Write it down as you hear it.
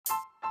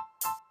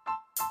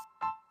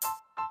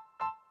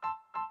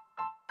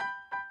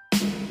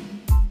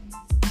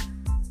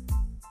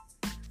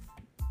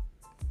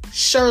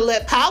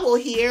Charlotte Powell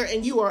here,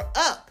 and you are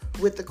up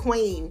with the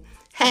queen.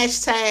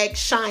 Hashtag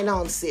shine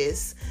on,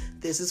 sis.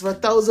 This is for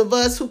those of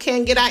us who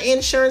can't get our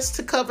insurance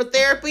to cover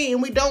therapy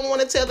and we don't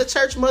want to tell the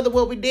church mother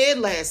what we did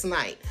last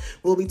night.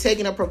 We'll be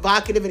taking a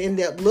provocative and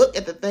in-depth look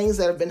at the things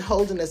that have been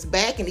holding us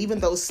back and even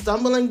those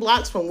stumbling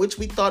blocks from which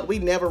we thought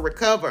we'd never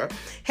recover.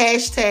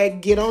 Hashtag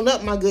get on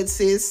up, my good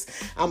sis.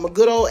 I'm a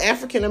good old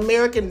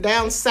African-American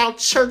down south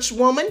church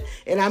woman,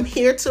 and I'm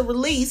here to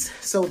release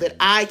so that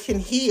I can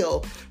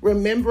heal.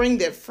 Remembering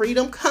that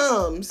freedom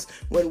comes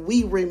when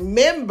we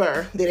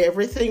remember that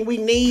everything we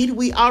need,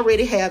 we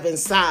already have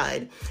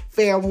inside.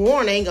 Fair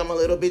warning, I'm a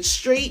little bit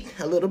street,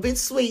 a little bit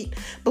sweet,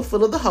 but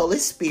full of the Holy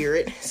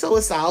Spirit, so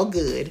it's all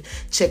good.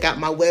 Check out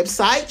my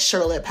website,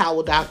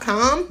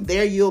 charlottepowell.com.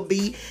 There you'll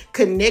be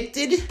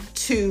connected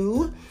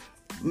to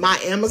my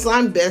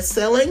Amazon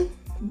best-selling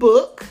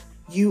book,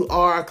 You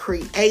Are a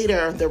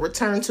Creator, The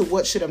Return to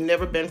What Should Have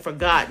Never Been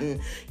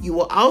Forgotten. You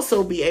will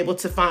also be able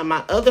to find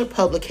my other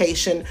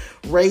publication,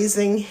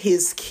 Raising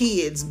His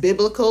Kids,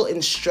 Biblical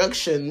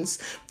Instructions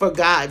for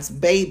God's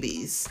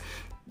Babies.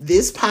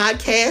 This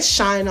podcast,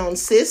 Shine On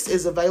Sis,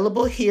 is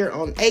available here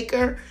on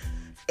Anchor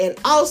and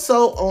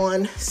also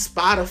on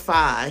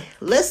Spotify.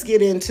 Let's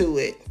get into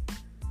it.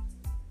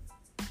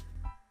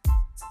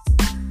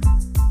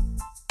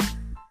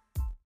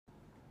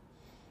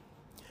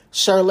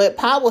 Charlotte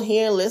Powell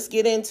here. Let's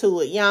get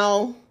into it,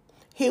 y'all.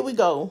 Here we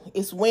go.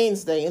 It's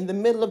Wednesday, in the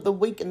middle of the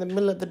week, in the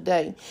middle of the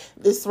day.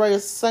 This ray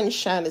of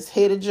sunshine is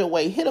headed your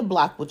way. Hit a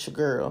block with your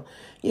girl.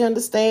 You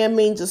understand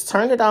me? Just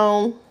turn it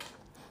on.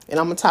 And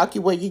I'm going to talk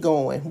you where you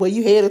going. Where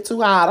you headed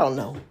to, I don't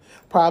know.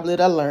 Probably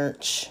to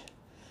lunch.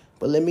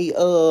 But let me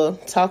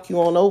talk you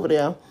on over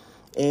there.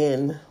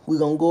 And we're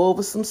going to go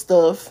over some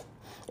stuff.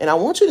 And I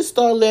want you to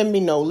start letting me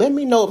know. Let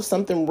me know if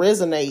something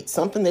resonates.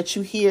 Something that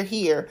you hear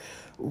here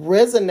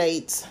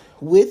resonates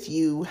with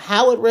you.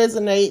 How it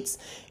resonates.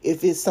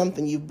 If it's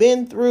something you've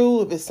been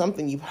through. If it's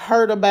something you've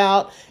heard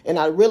about. And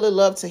I really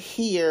love to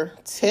hear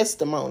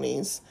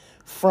testimonies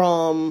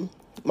from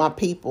my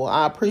people.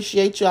 I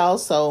appreciate y'all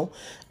so.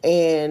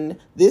 And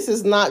this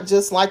is not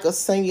just like a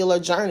singular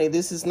journey.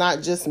 This is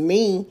not just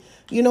me,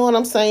 you know what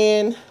I'm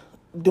saying,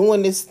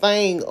 doing this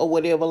thing or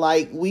whatever.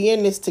 Like, we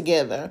in this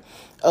together.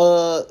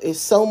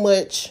 It's so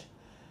much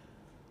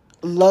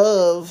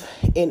love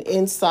and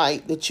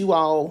insight that you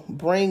all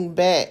bring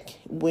back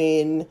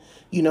when,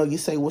 you know, you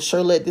say, well,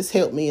 sure, let this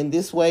help me in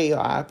this way, or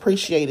I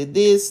appreciated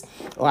this,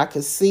 or I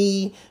could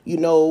see, you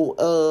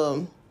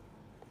know,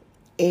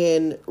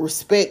 and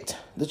respect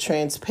the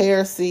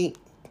transparency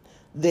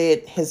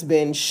that has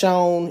been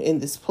shown in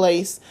this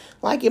place.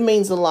 Like, it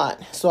means a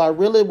lot. So I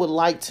really would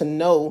like to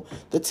know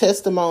the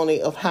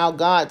testimony of how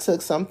God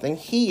took something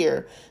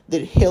here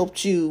that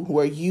helped you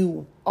where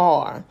you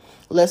are.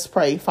 Let's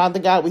pray. Father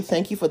God, we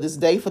thank you for this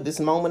day, for this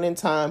moment in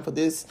time, for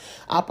this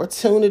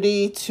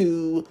opportunity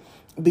to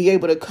be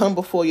able to come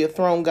before your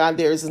throne. God,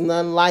 there is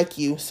none like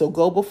you. So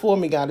go before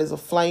me, God, as a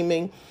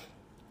flaming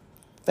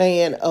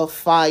fan of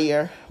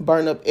fire.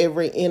 Burn up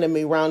every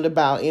enemy round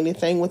about.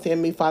 Anything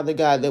within me, Father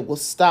God, that will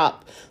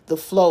stop the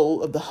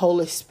flow of the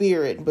Holy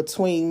Spirit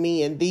between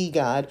me and thee,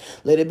 God.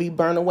 Let it be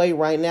burned away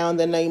right now in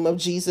the name of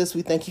Jesus.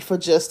 We thank you for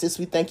justice.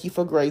 We thank you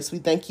for grace. We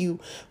thank you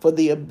for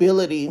the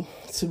ability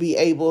to be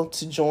able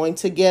to join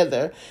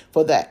together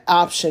for that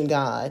option,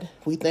 God.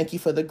 We thank you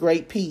for the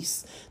great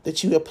peace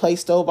that you have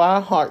placed over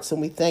our hearts.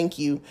 And we thank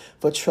you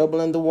for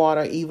troubling the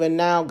water even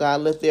now,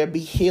 God. Let there be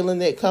healing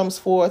that comes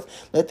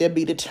forth. Let there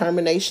be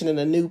determination and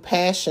a new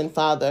passion,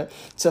 Father,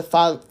 to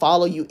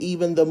follow you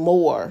even the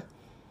more.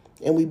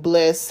 And we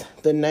bless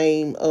the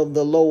name of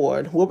the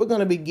Lord. What we're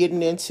going to be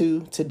getting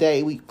into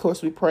today, we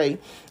pray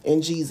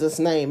in Jesus'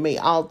 name. May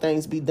all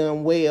things be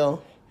done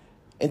well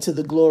and to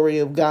the glory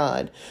of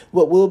God.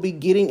 What we'll be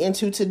getting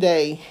into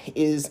today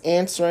is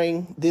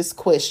answering this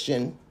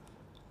question.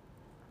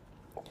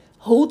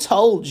 Who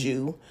told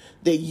you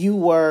that you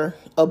were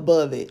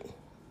above it?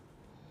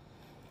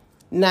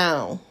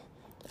 Now,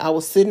 I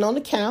was sitting on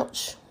the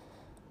couch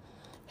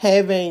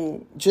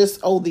having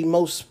just, the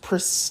most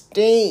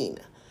pristine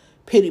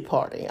pity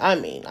party. I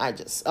mean,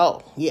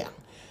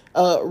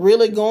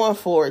 really going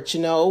for it,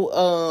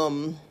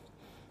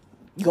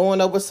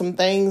 going over some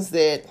things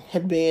that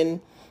had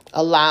been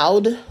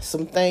allowed,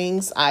 some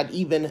things I'd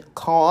even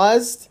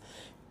caused,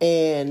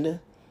 and,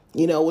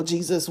 well,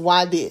 Jesus,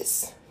 why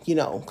this?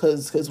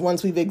 Because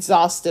once we've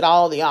exhausted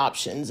all the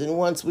options and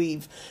once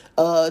we've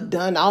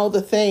done all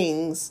the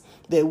things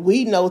that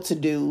we know to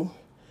do,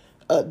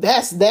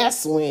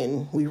 that's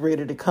when we're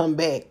ready to come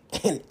back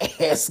and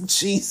ask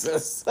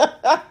Jesus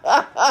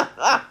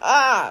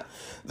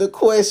the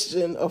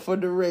question for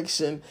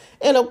direction.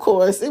 And of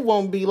course, it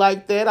won't be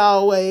like that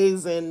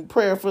always and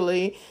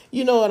prayerfully.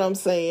 You know what I'm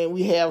saying?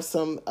 We have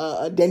some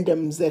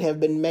addendums that have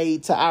been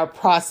made to our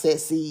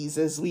processes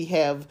as we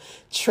have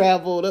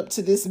traveled up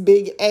to this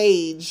big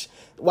age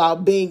while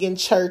being in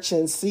church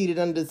and seated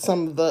under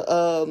some of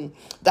the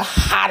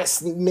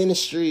hottest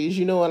ministries,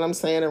 you know what I'm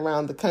saying,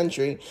 around the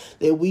country,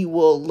 that we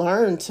will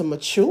learn to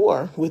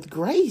mature with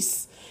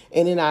grace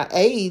and in our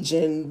age,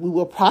 and we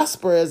will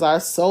prosper as our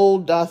soul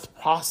doth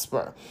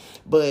prosper.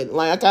 But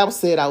like I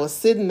said, I was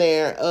sitting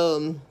there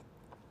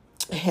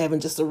having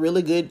just a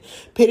really good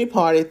pity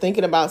party,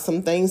 thinking about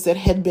some things that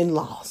had been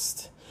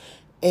lost.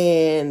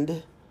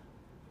 And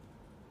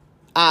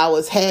I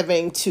was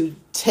having to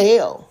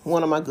tell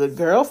one of my good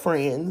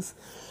girlfriends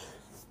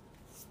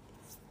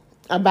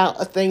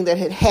about a thing that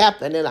had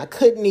happened, and I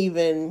couldn't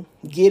even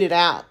get it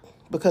out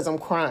because I'm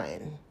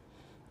crying,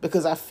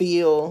 because I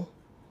feel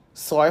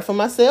sorry for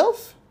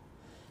myself.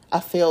 I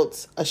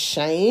felt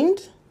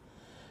ashamed.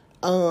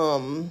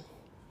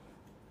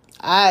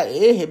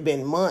 It had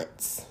been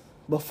months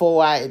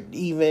before I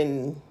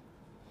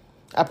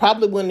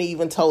probably wouldn't have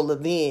even told her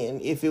then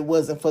if it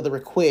wasn't for the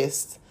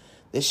request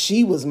that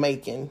she was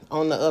making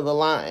on the other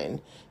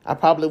line. I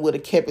probably would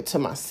have kept it to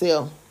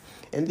myself.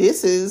 And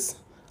this is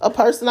a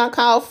person I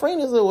call a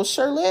friend. Is well,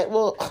 Shirlette,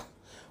 well,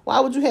 why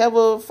would you have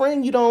a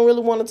friend you don't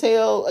really want to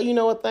tell,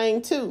 a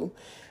thing to?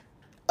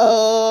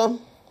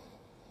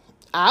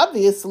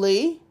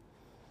 Obviously,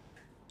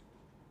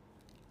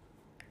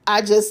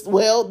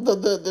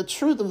 the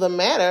truth of the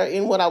matter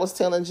in what I was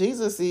telling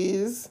Jesus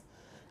is,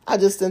 I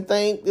just didn't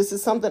think this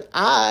is something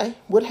I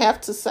would have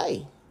to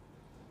say.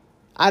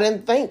 I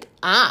didn't think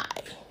I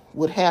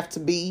would have to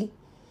be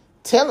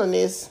telling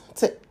this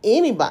to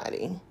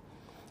anybody.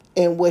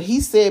 And what he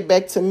said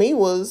back to me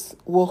was,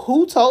 well,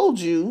 who told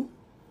you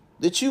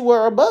that you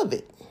were above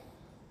it?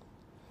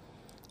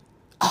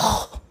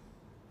 Oh.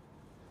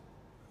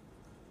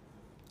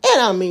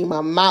 And I mean,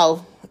 my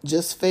mouth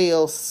just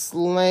fell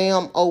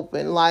slam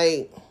open,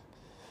 like,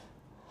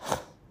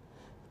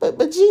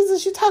 but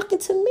Jesus, you talking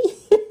to me?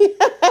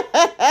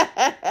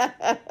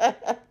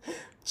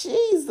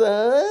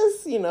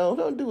 Jesus,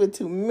 don't do it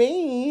to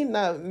me,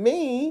 not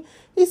me.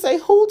 He say,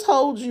 who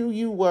told you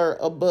you were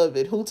above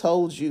it? Who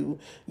told you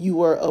you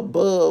were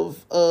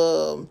above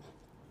the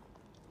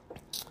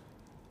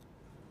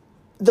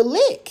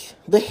lick,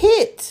 the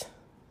hit,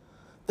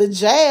 the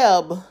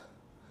jab,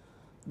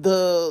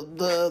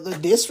 the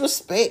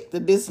disrespect, the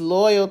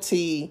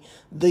disloyalty,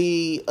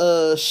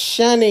 the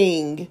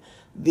shunning,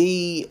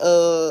 the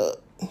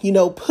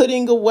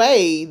putting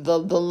away, the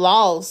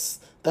loss,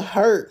 the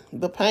hurt,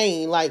 the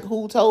pain? Like,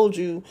 who told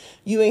you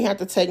you ain't have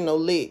to take no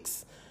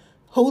licks?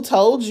 Who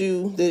told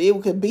you that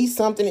it could be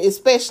something,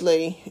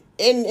 especially,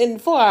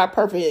 and for our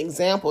perfect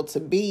example, to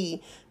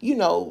be,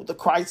 the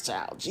Christ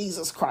child,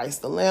 Jesus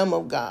Christ, the Lamb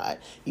of God,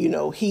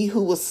 he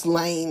who was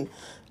slain,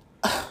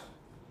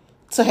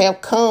 to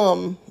have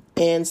come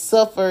and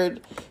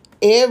suffered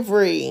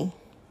every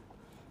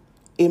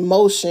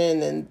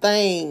emotion and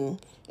thing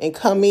and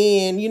come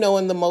in,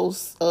 in the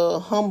most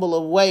humble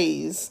of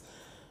ways.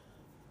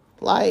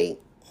 Like,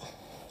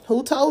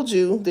 who told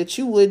you that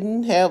you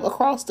wouldn't have a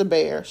cross to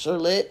bear,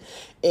 Shirlette?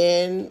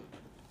 And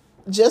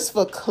just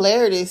for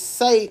clarity's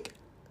sake,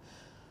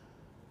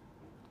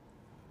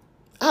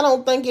 I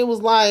don't think it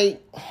was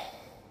like,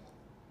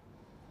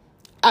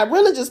 I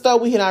really just thought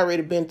we had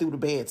already been through the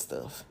bad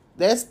stuff.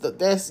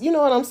 That's you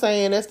know what I'm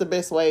saying? That's the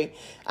best way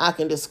I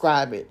can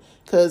describe it.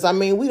 Because,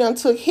 we done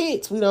took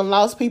hits. We done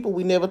lost people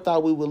we never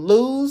thought we would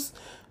lose.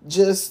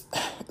 Just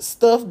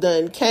stuff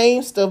done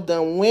came, stuff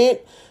done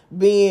went.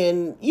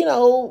 Being,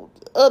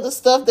 other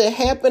stuff that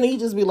happened, he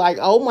just be like,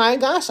 oh my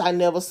gosh, I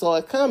never saw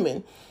it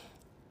coming.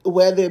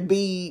 Whether it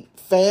be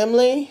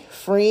family,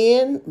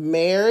 friend,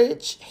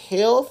 marriage,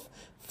 health,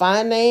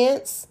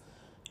 finance,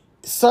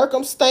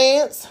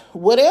 circumstance,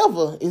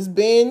 whatever. It's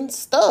been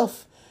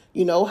stuff.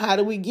 How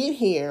do we get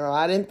here? Or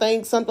I didn't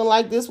think something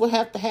like this would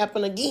have to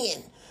happen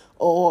again.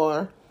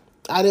 Or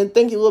I didn't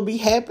think it would be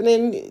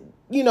happening,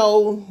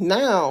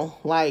 now.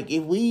 Like,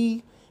 if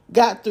we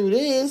got through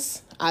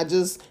this,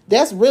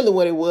 that's really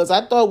what it was.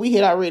 I thought we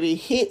had already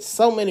hit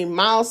so many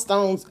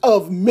milestones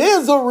of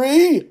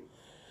misery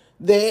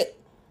that,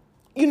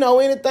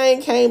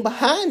 anything came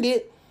behind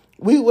it,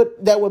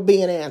 that would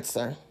be an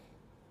answer.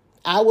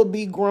 I would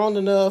be grown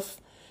enough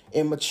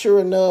and mature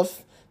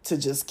enough to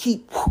just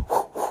keep,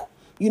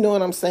 you know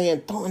what I'm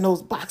saying, throwing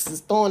those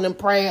boxes, throwing them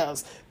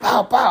prayers,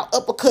 pow, pow,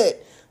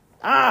 uppercut,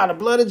 the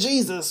blood of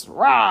Jesus,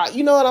 rah,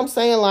 you know what I'm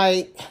saying?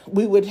 Like,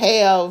 we would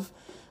have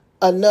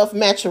enough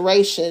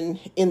maturation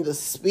in the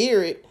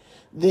spirit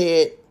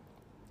that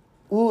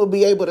we will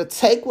be able to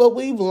take what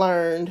we've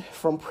learned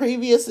from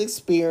previous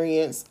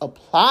experience,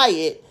 apply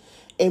it,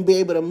 and be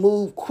able to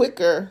move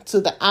quicker to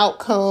the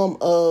outcome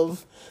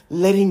of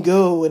letting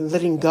go and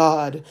letting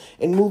God,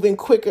 and moving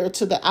quicker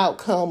to the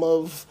outcome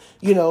of,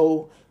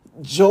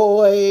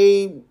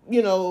 joy,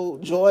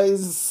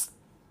 joy's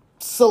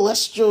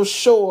celestial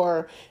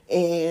shore,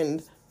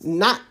 and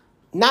not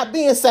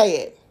being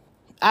sad.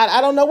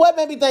 I don't know what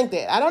made me think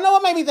that. I don't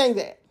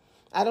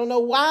know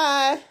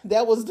why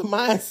that was the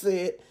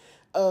mindset.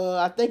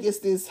 I think it's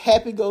this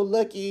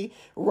happy-go-lucky,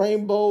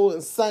 rainbow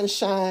and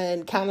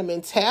sunshine kind of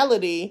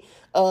mentality.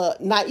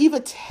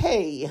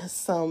 Naivety,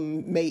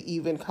 some may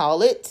even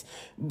call it.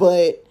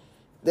 But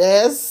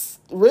that's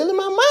really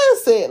my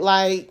mindset.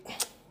 Like,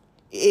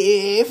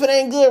 if it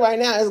ain't good right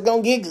now, it's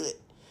going to get good.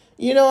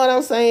 You know what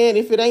I'm saying?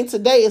 If it ain't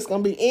today, it's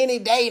going to be any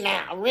day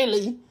now,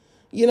 really,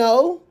 you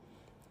know?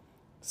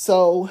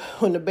 So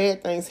when the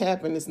bad things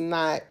happen, it's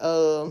not,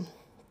 I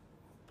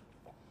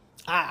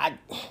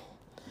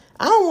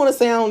don't want to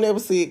say I don't never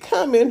see it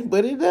coming,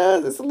 but it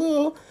does. It's a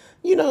little,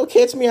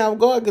 catch me off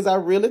guard, because I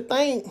really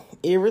think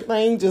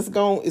everything it's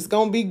going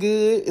to be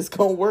good. It's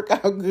going to work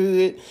out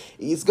good.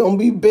 It's going to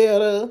be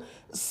better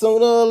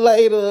sooner or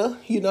later.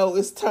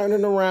 It's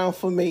turning around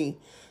for me.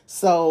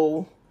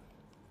 So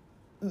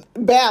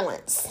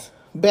balance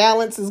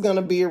is going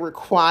to be a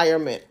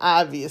requirement,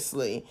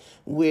 obviously,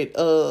 with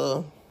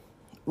the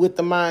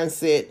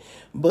mindset.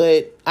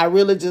 But I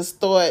really just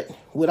thought,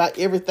 without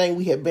everything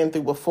we have been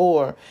through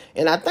before,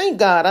 and I thank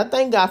God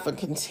for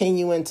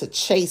continuing to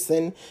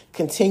chasten,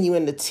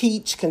 continuing to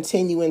teach,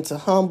 continuing to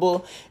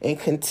humble, and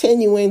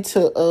continuing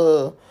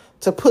to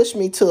push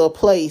me to a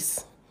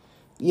place,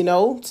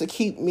 to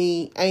keep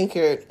me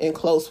anchored and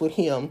close with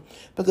him.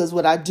 Because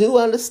what I do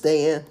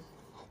understand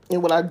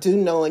and what I do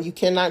know, and you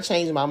cannot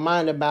change my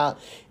mind about,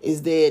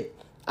 is that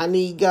I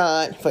need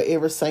God for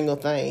every single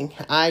thing.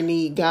 I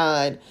need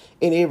God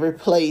in every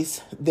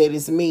place that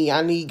is me.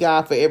 I need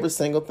God for every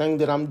single thing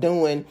that I'm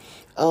doing.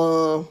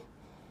 And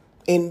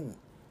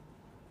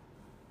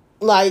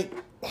like,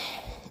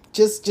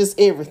 just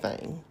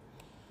everything.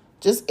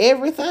 Just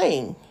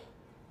everything.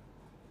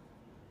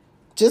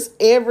 Just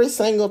every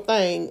single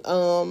thing.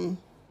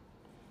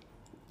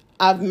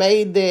 I've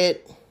made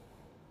that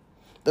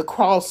the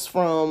cross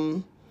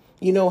from,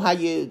 how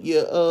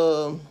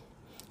your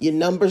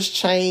numbers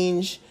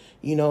change,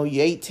 you're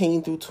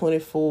 18 through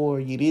 24,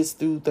 you this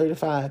through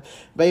 35.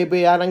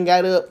 Baby, I done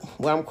got up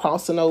where I'm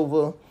crossing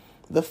over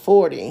the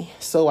 40.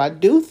 So I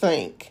do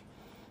think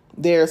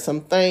there are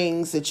some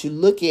things that you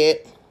look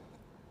at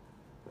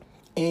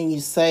and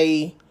you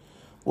say,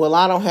 well,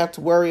 I don't have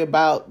to worry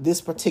about this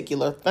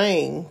particular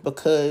thing,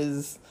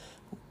 because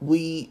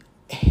we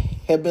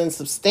have been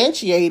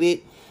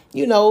substantiated,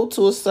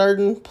 to a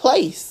certain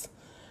place.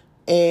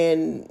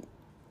 And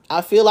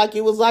I feel like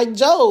it was like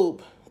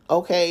Job.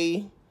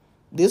 Okay,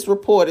 this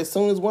report, as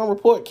soon as one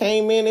report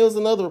came in, it was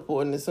another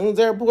report. And as soon as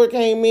that report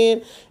came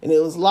in, and it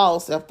was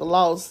loss after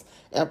loss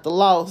after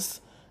loss.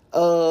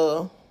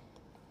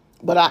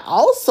 But I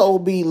also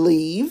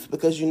believe,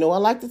 because I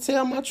like to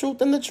tell my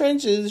truth in the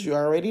trenches. You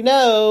already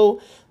know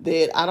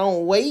that I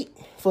don't wait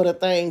for the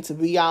thing to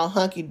be all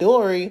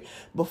hunky-dory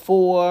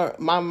before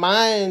my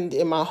mind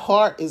and my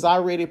heart is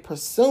already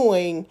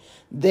pursuing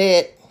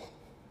the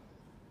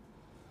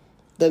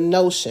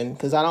notion,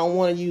 because I don't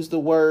want to use the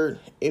word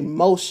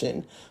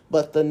emotion,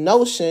 but the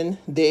notion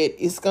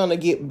that it's going to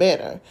get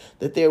better,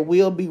 that there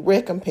will be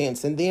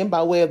recompense. And then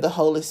by way of the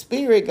Holy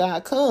Spirit,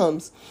 God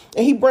comes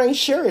and he brings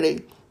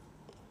surety.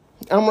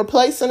 I'm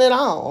replacing it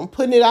all. I'm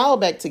putting it all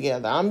back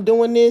together. I'm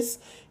doing this,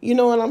 you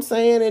know what I'm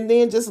saying? And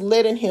then just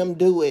letting him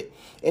do it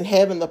and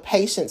having the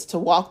patience to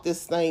walk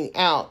this thing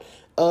out.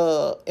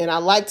 And I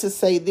like to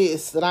say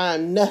this, that I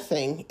am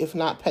nothing if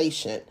not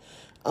patient.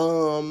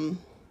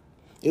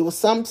 It was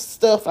some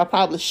stuff I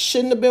probably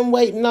shouldn't have been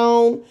waiting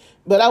on,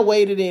 but I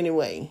waited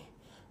anyway.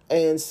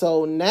 And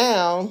so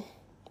now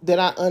that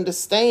I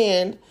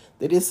understand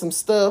that it's some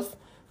stuff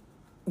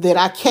that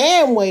I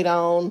can wait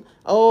on,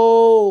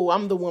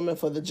 I'm the woman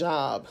for the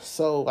job.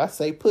 So I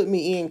say, put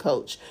me in,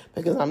 coach,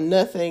 because I'm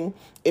nothing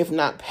if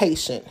not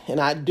patient. And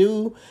I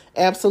do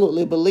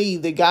absolutely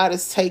believe that God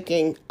is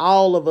taking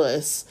all of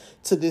us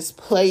to this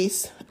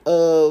place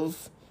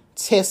of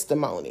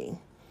testimony.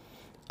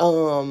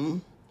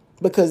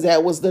 Because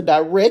that was the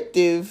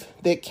directive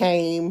that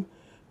came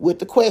with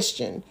the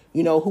question.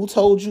 Who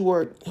told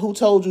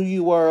you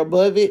you were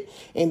above it?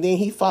 And then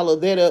he followed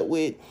that up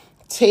with,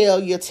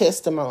 tell your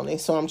testimony.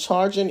 So I'm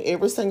charging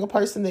every single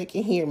person that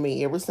can hear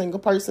me, every single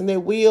person that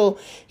will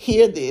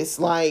hear this,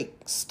 like,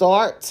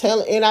 start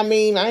telling. And I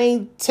mean, I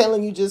ain't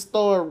telling you just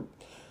start.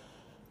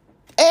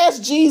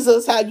 Ask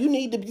Jesus how you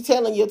need to be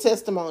telling your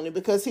testimony,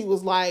 because he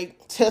was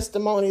like,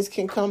 testimonies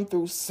can come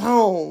through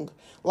song.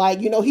 Like,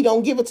 he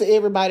don't give it to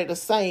everybody the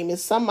same.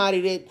 It's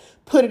somebody that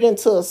put it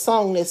into a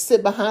song, that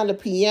sit behind the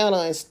piano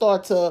and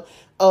start to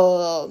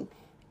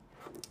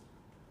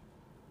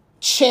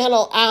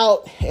channel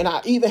out. And I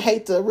even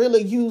hate to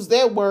really use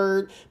that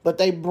word, but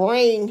they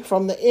bring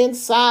from the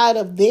inside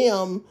of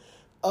them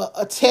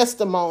a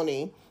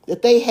testimony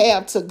that they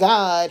have to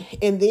God.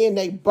 And then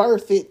they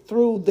birth it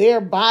through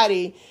their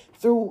body,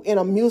 in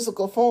a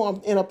musical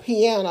form, in a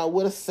piano,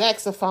 with a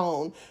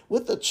saxophone,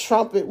 with a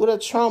trumpet, with a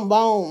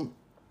trombone,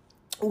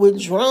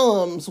 with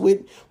drums,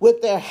 with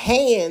their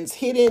hands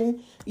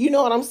hitting, you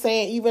know what I'm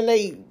saying? Even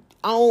they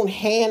own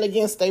hand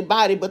against their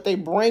body, but they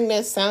bring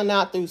that sound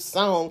out through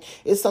song.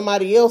 It's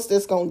somebody else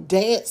that's going to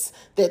dance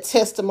that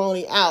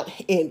testimony out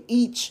in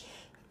each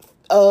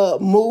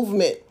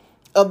movement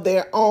of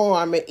their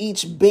arm, and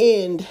each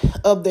bend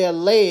of their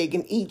leg,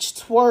 and each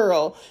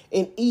twirl,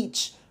 and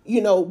each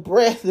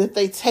breath that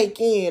they take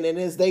in, and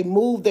as they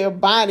move their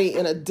body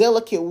in a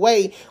delicate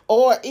way,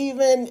 or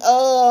even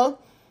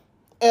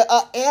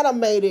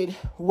animated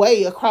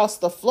way across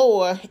the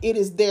floor. It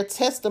is their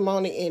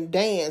testimony in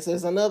dance.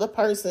 There's another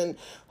person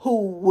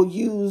who will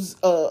use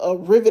a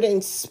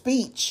riveting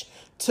speech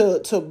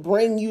to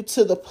bring you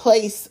to the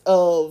place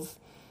of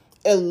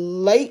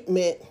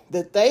elatement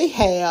that they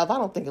have. I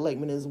don't think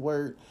elatement is a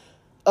word.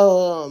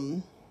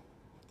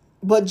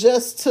 But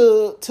just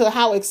to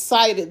how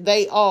excited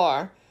they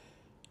are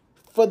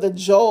for the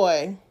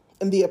joy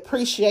and the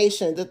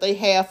appreciation that they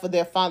have for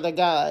their Father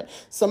God.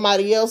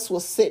 Somebody else will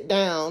sit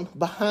down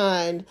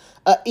behind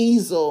an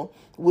easel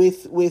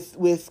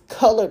with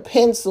colored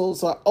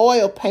pencils or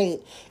oil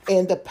paint,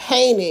 and the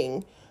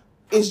painting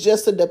is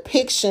just a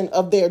depiction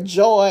of their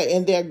joy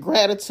and their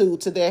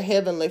gratitude to their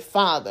Heavenly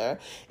Father.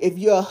 If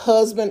you're a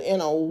husband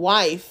and a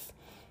wife,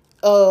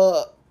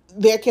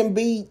 there can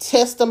be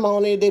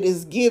testimony that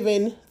is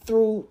given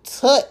through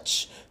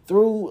touch,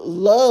 through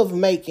love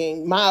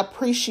making, my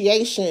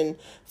appreciation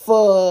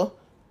for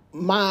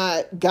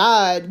my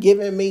God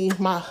giving me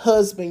my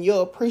husband,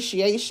 your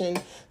appreciation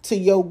to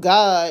your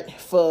God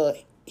for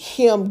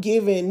him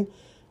giving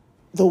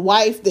the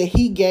wife that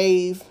he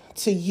gave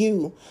to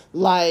you.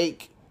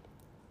 Like,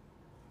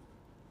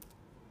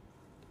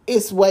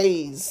 it's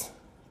ways,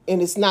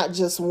 and it's not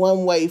just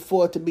one way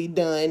for it to be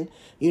done.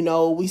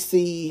 We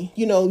see,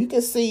 you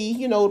can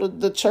see,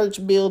 the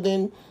church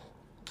building,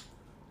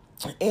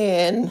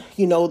 and,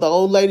 the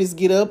old ladies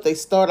get up, they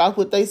start off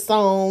with their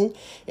song,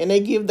 and they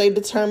give their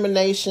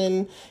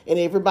determination, and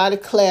everybody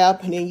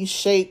clap, and then you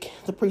shake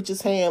the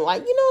preacher's hand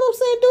like, you know what I'm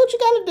saying? Do what you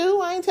got to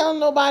do. I ain't telling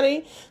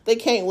nobody they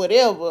can't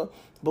whatever.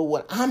 But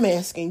what I'm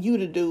asking you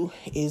to do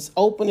is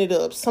open it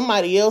up.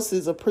 Somebody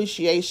else's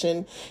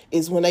appreciation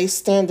is when they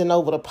standing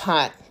over the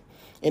pot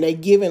and they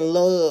giving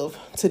love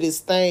to this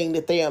thing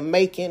that they are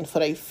making for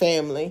their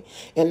family.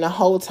 And the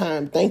whole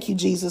time, thank you,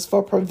 Jesus,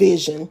 for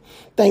provision.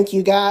 Thank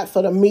you, God,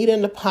 for the meat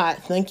in the pot.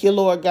 Thank you,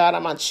 Lord God,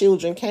 my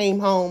children came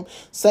home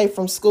safe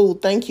from school.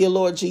 Thank you,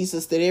 Lord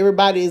Jesus, that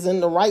everybody is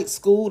in the right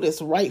school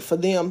that's right for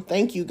them.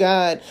 Thank you,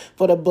 God,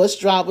 for the bus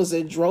drivers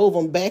that drove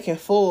them back and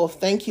forth.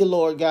 Thank you,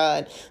 Lord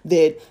God,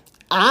 that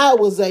I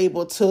was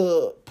able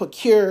to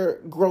procure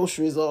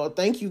groceries. Or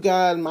thank you,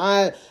 God,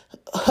 my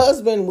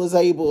husband was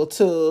able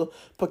to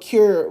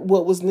procure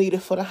what was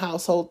needed for the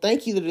household.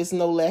 Thank you that there's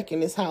no lack in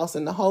this house.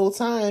 And the whole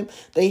time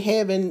they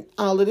having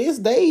all of this,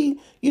 they,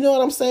 you know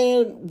what I'm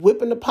saying,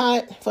 whipping the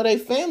pot for their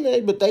family,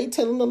 but they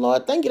telling the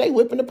Lord, thank you, they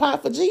whipping the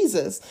pot for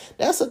Jesus.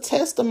 That's a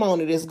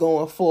testimony that's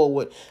going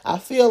forward. I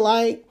feel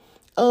like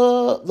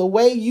the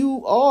way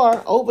you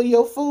are over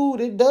your food,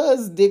 it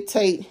does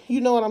dictate,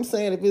 you know what I'm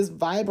saying, if it's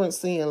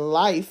vibrancy and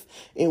life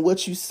in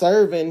what you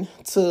serving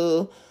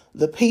to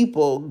the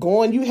people.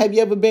 Have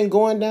you ever been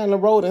going down the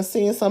road and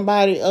seeing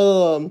somebody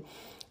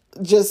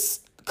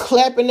just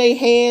clapping their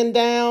hand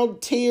down,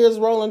 tears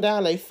rolling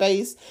down their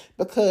face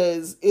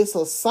because it's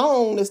a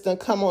song that's done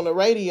come on the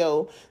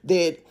radio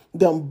that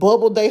done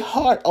bubbled their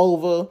heart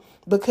over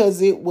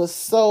because it was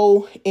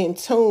so in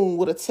tune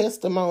with a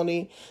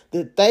testimony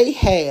that they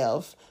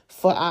have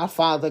for our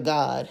Father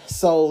God.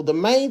 So the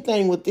main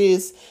thing with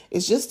this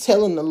is just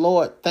telling the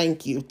Lord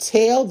thank you.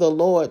 Tell the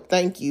Lord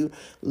thank you.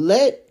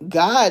 Let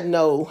God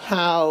know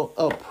how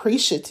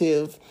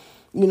appreciative,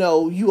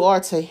 you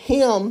are to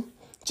him,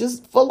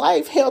 just for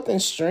life, health,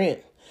 and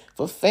strength,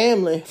 for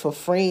family, for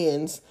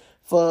friends,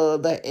 for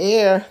the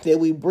air that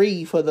we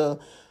breathe, for the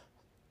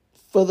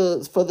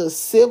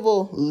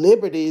civil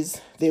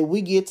liberties that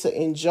we get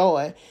to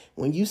enjoy.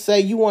 When you say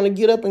you want to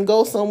get up and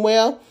go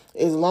somewhere,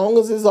 as long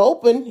as it's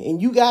open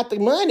and you got the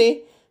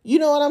money, you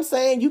know what I'm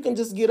saying? You can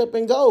just get up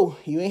and go.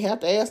 You ain't have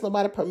to ask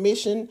nobody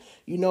permission.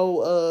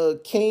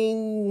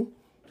 King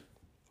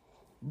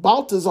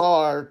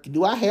Baltazar,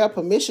 do I have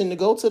permission to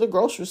go to the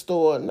grocery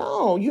store?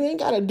 No, you ain't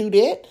got to do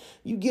that.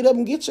 You get up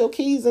and get your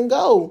keys and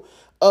go.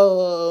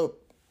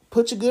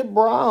 Put your good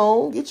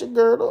bra on, get your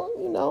girdle,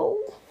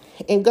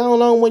 and go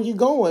on when you're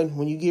going.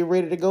 When you get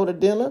ready to go to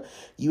dinner,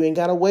 you ain't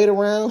got to wait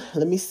around.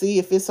 Let me see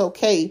if it's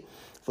okay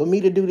for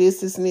me to do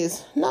this, and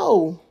this.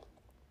 No.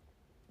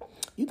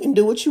 You can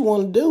do what you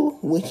want to do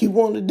when you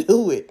want to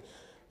do it.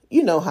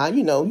 You know how,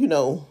 you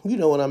know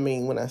what I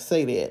mean when I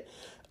say that.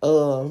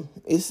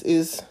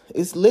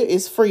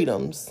 It's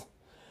freedoms.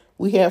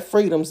 We have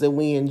freedoms that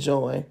we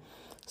enjoy.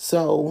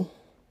 So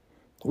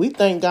we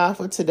thank God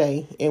for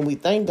today, and we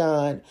thank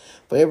God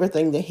for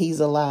everything that he's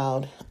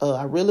allowed.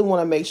 I really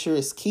want to make sure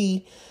it's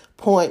key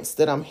points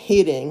that I'm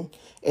hitting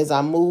as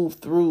I move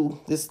through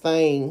this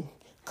thing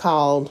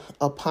called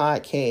a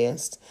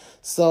podcast.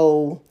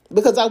 So,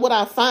 because what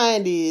I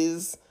find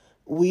is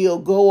we'll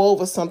go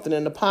over something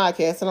in the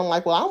podcast and I'm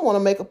like, well, I want to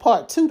make a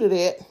part 2 to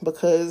that,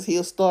 because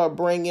he'll start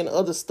bringing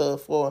other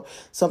stuff or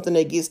something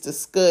that gets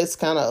discussed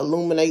kind of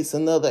illuminates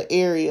another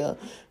area.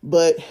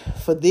 But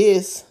for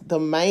this, the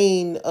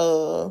main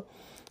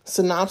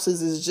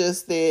synopsis is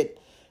just that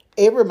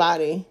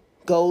everybody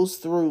goes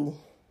through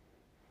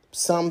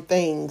some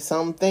things,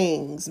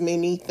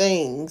 many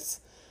things.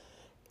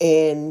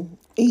 And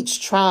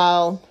each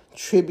trial,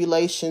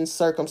 tribulation,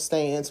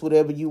 circumstance,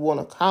 whatever you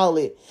want to call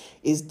it,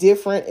 is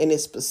different and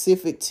it's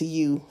specific to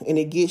you, and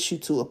it gets you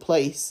to a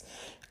place.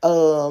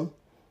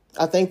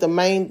 I think the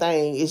main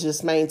thing is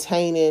just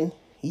maintaining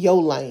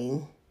your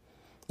lane,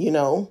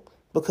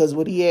 because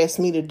what he asked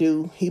me to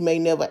do, he may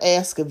never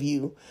ask of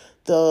you.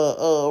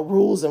 The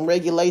rules and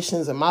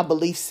regulations and my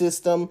belief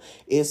system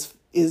is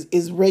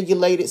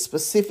regulated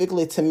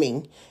specifically to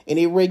me, and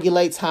it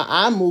regulates how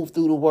I move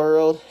through the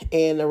world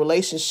and the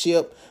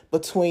relationship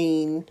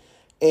between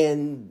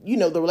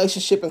the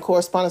relationship and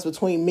correspondence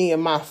between me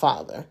and my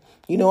father.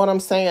 You know what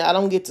I'm saying? I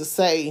don't get to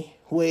say,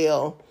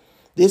 well,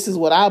 this is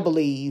what I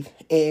believe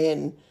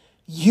and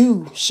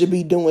you should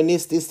be doing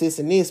this,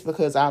 and this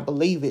because I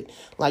believe it.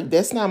 Like,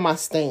 that's not my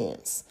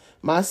stance.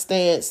 My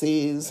stance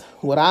is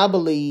what I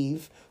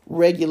believe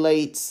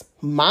regulates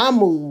my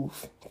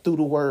move through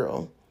the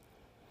world.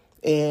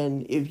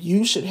 And if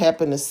you should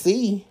happen to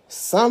see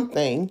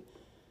something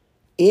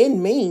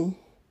in me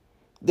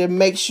that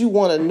makes you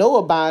want to know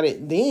about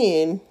it,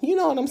 then, you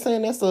know what I'm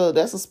saying? That's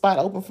a spot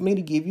open for me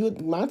to give you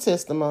my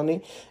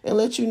testimony and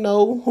let you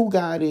know who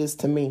God is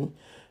to me.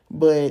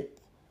 But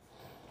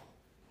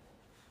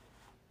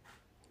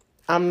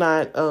I'm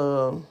not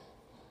the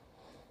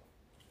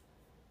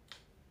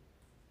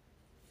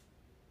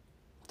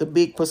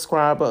big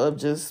prescriber of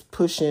just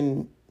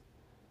pushing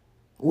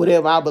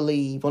whatever I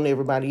believe on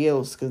everybody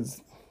else,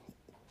 because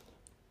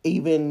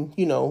even,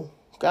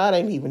 God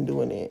ain't even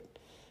doing it.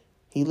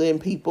 He letting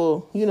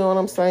people, you know what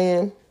I'm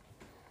saying?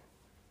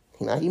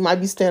 Now, he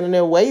might be standing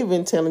there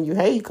waving, telling you,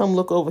 hey, come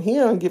look over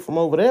here and get from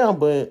over there,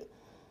 but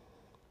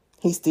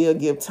he still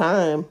give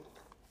time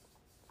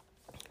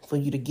for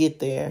you to get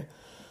there.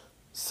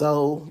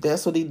 So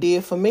that's what he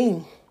did for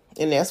me,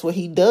 and that's what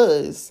he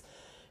does.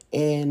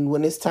 And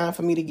when it's time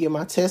for me to give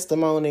my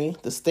testimony,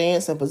 the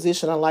stance and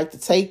position I like to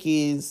take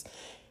is,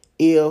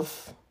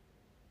 if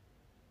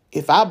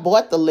I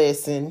bought the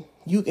lesson,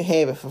 you can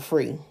have it for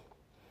free.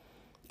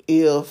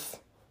 If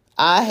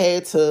I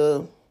had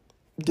to,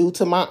 due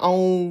to my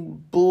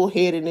own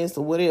bullheadedness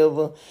or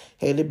whatever,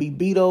 had to be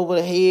beat over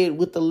the head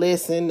with the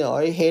lesson,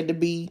 or it had to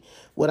be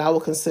what I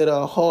would consider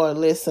a hard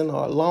lesson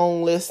or a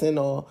long lesson,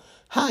 or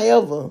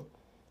however,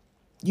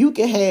 you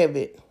can have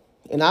it.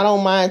 And I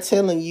don't mind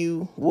telling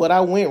you what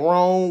I went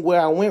wrong, where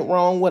I went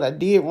wrong, what I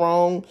did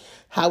wrong,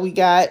 how we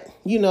got,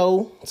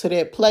 to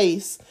that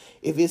place.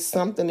 If it's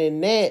something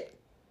in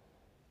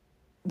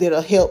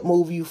that'll help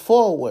move you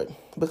forward.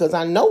 Because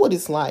I know what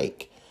it's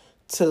like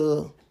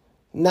to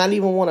not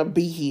even want to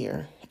be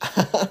here.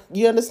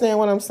 You understand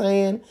what I'm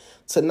saying?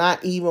 To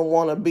not even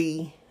want to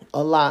be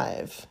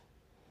alive.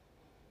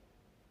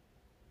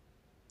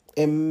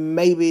 And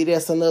maybe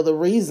that's another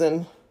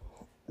reason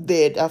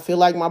that I feel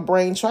like my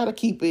brain try to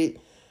keep it,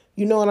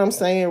 you know what I'm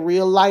saying,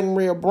 real light and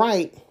real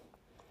bright.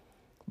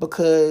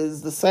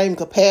 Because the same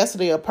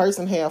capacity a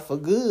person have for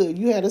good,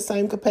 you have the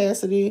same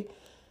capacity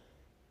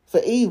for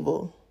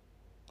evil.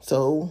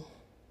 So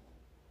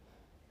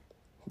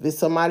if it's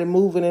somebody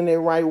moving in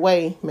their right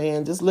way,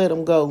 man, just let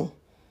them go.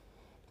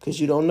 Because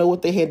you don't know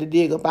what they had to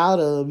dig up out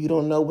of. You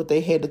don't know what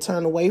they had to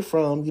turn away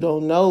from. You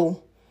don't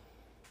know,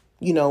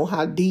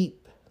 how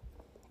deep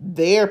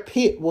their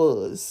pit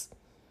was.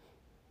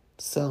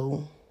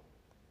 So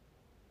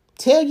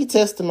tell your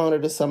testimony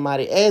to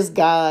somebody as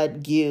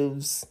God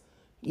gives,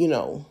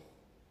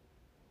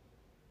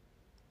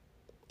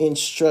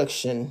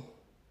 instruction.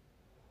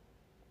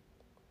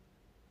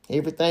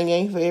 Everything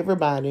ain't for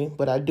everybody,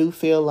 but I do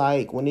feel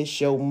like when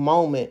it's your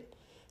moment,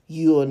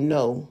 you'll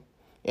know.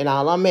 And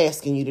all I'm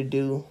asking you to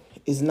do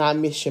is not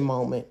miss your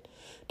moment.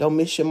 Don't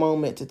miss your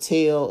moment to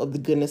tell of the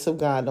goodness of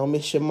God. Don't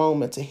miss your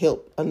moment to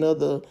help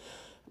another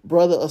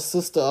brother or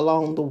sister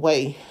along the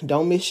way.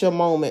 Don't miss your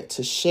moment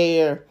to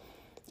share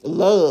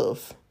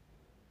love,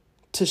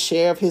 to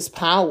share of his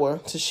power,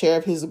 to share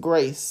of his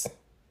grace,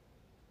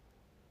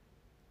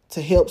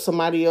 to help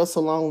somebody else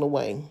along the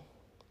way.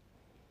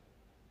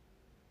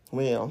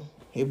 Well,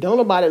 if don't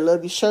nobody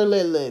love you, sure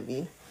let love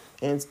you.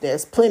 And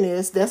that's plenty.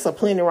 That's a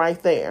plenty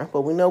right there.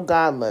 But we know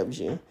God loves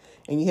you.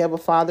 And you have a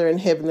Father in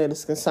heaven that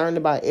is concerned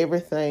about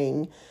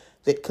everything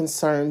that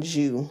concerns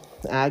you.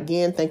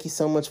 Again, thank you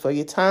so much for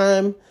your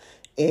time.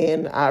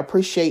 And I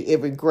appreciate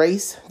every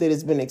grace that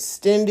has been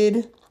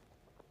extended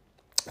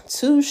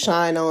to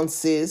Shine On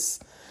Sis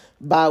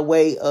by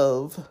way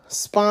of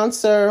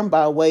sponsor,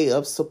 by way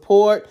of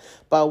support,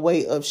 by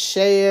way of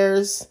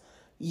shares.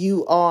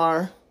 You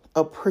are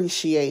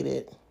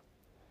appreciated.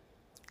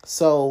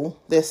 So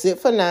that's it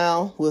for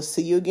now. We'll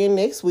see you again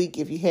next week.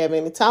 If you have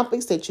any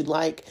topics that you'd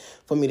like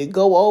for me to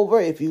go over,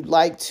 if you'd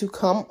like to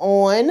come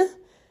on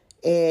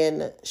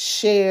and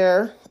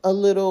share a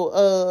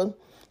little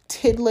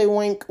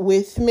tiddlywink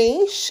with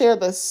me, share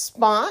the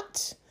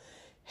spot,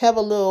 have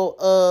a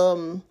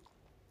little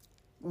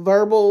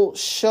verbal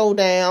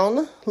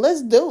showdown,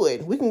 let's do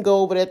it. We can go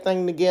over that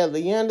thing together.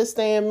 You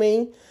understand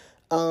me?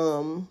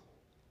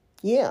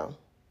 Yeah.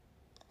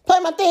 Play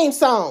my theme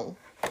song.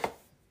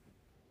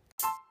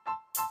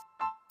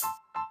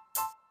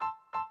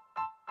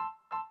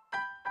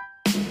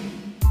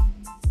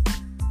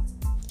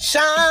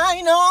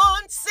 Shine on.